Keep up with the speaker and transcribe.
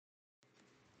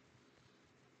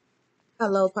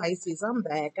Hello, Pisces. I'm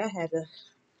back. I had to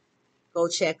go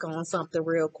check on something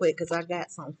real quick because I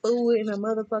got some food in the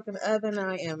motherfucking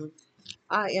oven.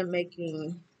 I am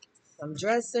making some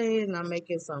dressing and I'm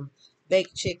making some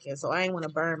baked chicken. So I ain't want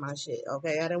to burn my shit.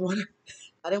 Okay, I didn't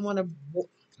want to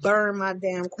burn my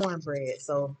damn cornbread.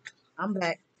 So I'm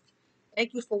back.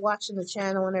 Thank you for watching the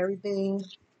channel and everything.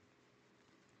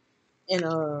 And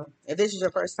if this is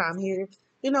your first time here,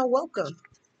 welcome,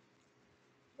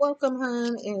 welcome,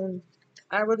 hon. And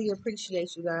I really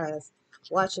appreciate you guys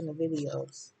watching the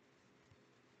videos.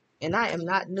 And I am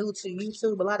not new to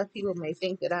YouTube. A lot of people may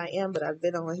think that I am, but I've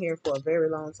been on here for a very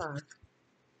long time.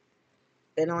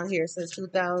 Been on here since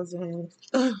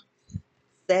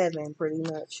 2007, pretty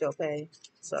much, okay?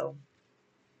 So,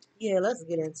 yeah, let's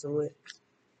get into it.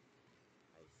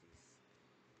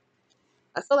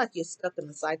 I feel like you're stuck in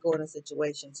a cycle in a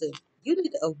situation, too. You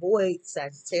need to avoid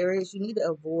Sagittarius. You need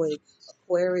to avoid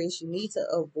Aquarius. You need to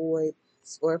avoid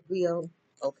Scorpio,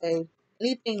 okay?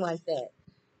 Anything like that.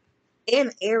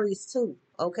 And Aries, too,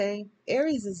 okay?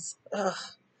 Aries is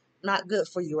not good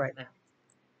for you right now.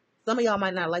 Some of y'all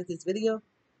might not like this video.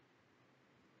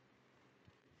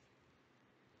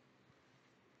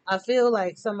 I feel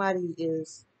like somebody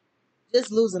is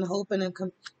just losing hope in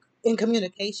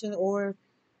communication, or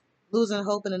losing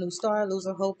hope in a new star,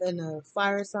 losing hope in a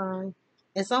fire sign.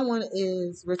 And someone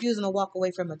is refusing to walk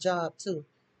away from a job too.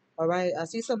 All right. I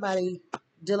see somebody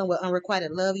dealing with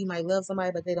unrequited love. You might love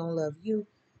somebody, but they don't love you.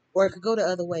 Or it could go the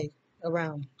other way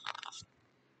around.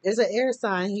 There's an air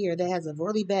sign here that has a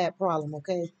really bad problem,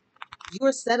 okay?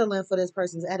 You're settling for this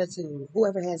person's attitude,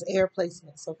 whoever has air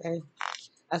placements, okay?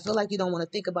 I feel like you don't want to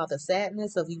think about the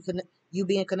sadness of you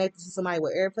being connected to somebody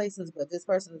with air placements, but this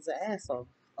person is an asshole.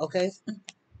 Okay.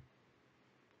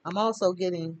 I'm also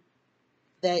getting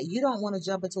that you don't want to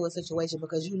jump into a situation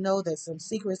because you know that some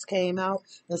secrets came out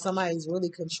and somebody's really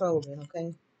controlling.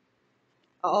 Okay.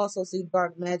 I also see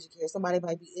dark magic here. Somebody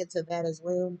might be into that as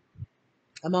well.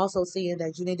 I'm also seeing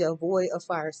that you need to avoid a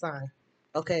fire sign.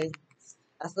 Okay.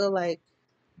 I feel like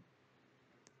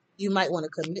you might want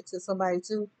to commit to somebody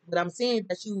too, but I'm seeing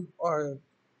that you are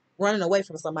running away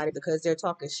from somebody because they're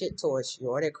talking shit towards you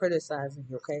or they're criticizing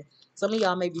you, okay? Some of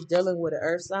y'all may be dealing with an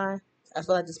earth sign. I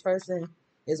feel like this person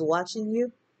is watching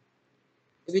you.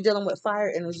 If you're dealing with fire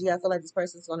energy, I feel like this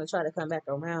person's going to try to come back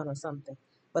around or something.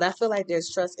 But I feel like there's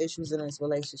trust issues in this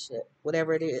relationship,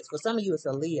 whatever it is. For some of you, it's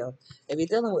a Leo. If you're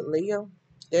dealing with Leo,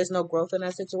 there's no growth in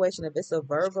that situation. If it's a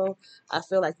Virgo, I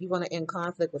feel like you're going to end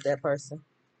conflict with that person,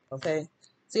 okay?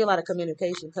 See a lot of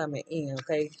communication coming in,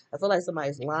 okay? I feel like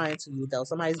somebody's lying to you, though.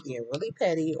 Somebody's being really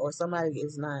petty, or somebody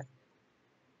is not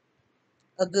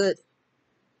a good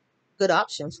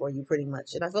option for you, pretty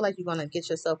much. And I feel like you're going to get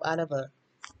yourself out of a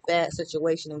bad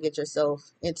situation and get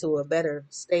yourself into a better,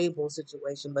 stable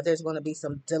situation. But there's going to be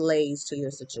some delays to your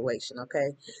situation,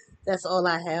 okay? That's all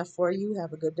I have for you.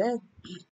 Have a good day.